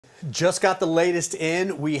Just got the latest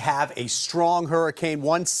in. We have a strong hurricane,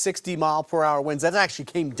 160-mile-per-hour winds. That actually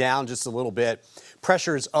came down just a little bit.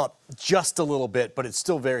 Pressure is up just a little bit, but it's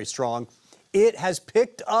still very strong. It has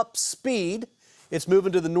picked up speed. It's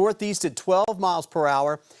moving to the northeast at 12 miles per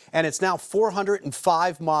hour, and it's now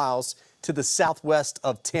 405 miles to the southwest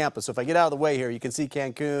of Tampa. So if I get out of the way here, you can see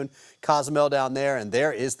Cancun, Cozumel down there, and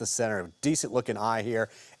there is the center. Decent looking eye here,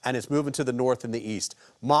 and it's moving to the north and the east.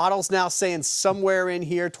 Models now saying somewhere in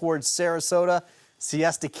here towards Sarasota,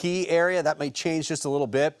 Siesta Key area. That may change just a little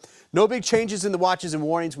bit. No big changes in the watches and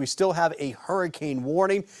warnings. We still have a hurricane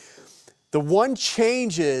warning. The one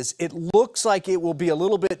change is it looks like it will be a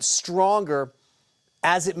little bit stronger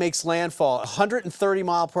as it makes landfall.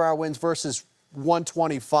 130-mile-per-hour winds versus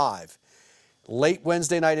 125. Late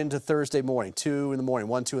Wednesday night into Thursday morning, 2 in the morning,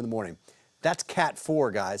 1, 2 in the morning. That's Cat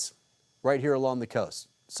 4, guys, right here along the coast.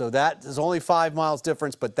 So that is only 5 miles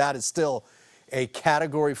difference, but that is still a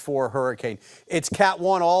Category 4 hurricane. It's Cat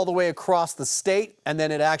 1 all the way across the state, and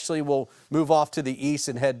then it actually will move off to the east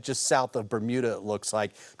and head just south of Bermuda, it looks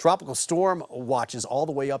like. Tropical storm watches all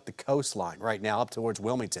the way up the coastline right now, up towards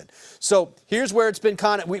Wilmington. So here's where it's been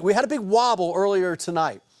kind of, we had a big wobble earlier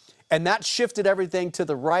tonight. And that shifted everything to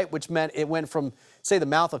the right, which meant it went from, say, the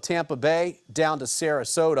mouth of Tampa Bay down to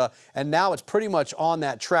Sarasota. And now it's pretty much on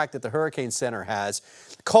that track that the Hurricane Center has.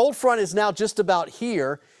 Cold front is now just about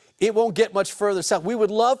here. It won't get much further south. We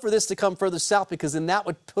would love for this to come further south because then that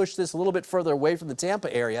would push this a little bit further away from the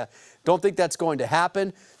Tampa area. Don't think that's going to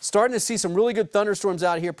happen. Starting to see some really good thunderstorms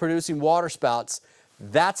out here producing water spouts.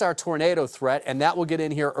 That's our tornado threat, and that will get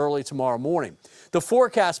in here early tomorrow morning. The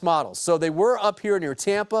forecast models. So they were up here near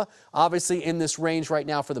Tampa, obviously in this range right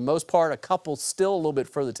now for the most part. A couple still a little bit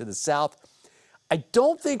further to the south. I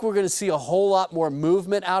don't think we're going to see a whole lot more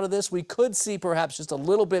movement out of this. We could see perhaps just a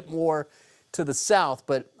little bit more to the south,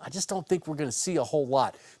 but I just don't think we're going to see a whole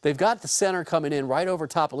lot. They've got the center coming in right over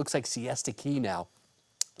top. It looks like Siesta Key now.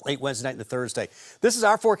 Late Wednesday night into Thursday. This is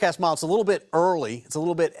our forecast model. It's a little bit early. It's a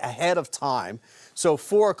little bit ahead of time. So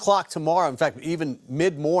 4 o'clock tomorrow, in fact, even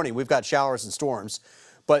mid-morning, we've got showers and storms.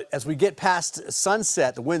 But as we get past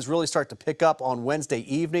sunset, the winds really start to pick up on Wednesday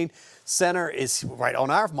evening. Center is right on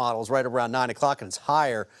our models right around 9 o'clock, and it's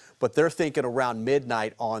higher. But they're thinking around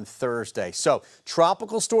midnight on Thursday. So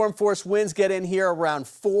tropical storm force winds get in here around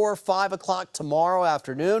 4 or 5 o'clock tomorrow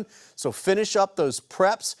afternoon. So finish up those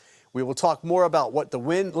preps. We will talk more about what the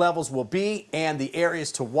wind levels will be and the areas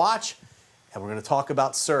to watch. And we're going to talk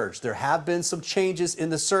about surge. There have been some changes in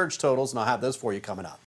the surge totals, and I'll have those for you coming up.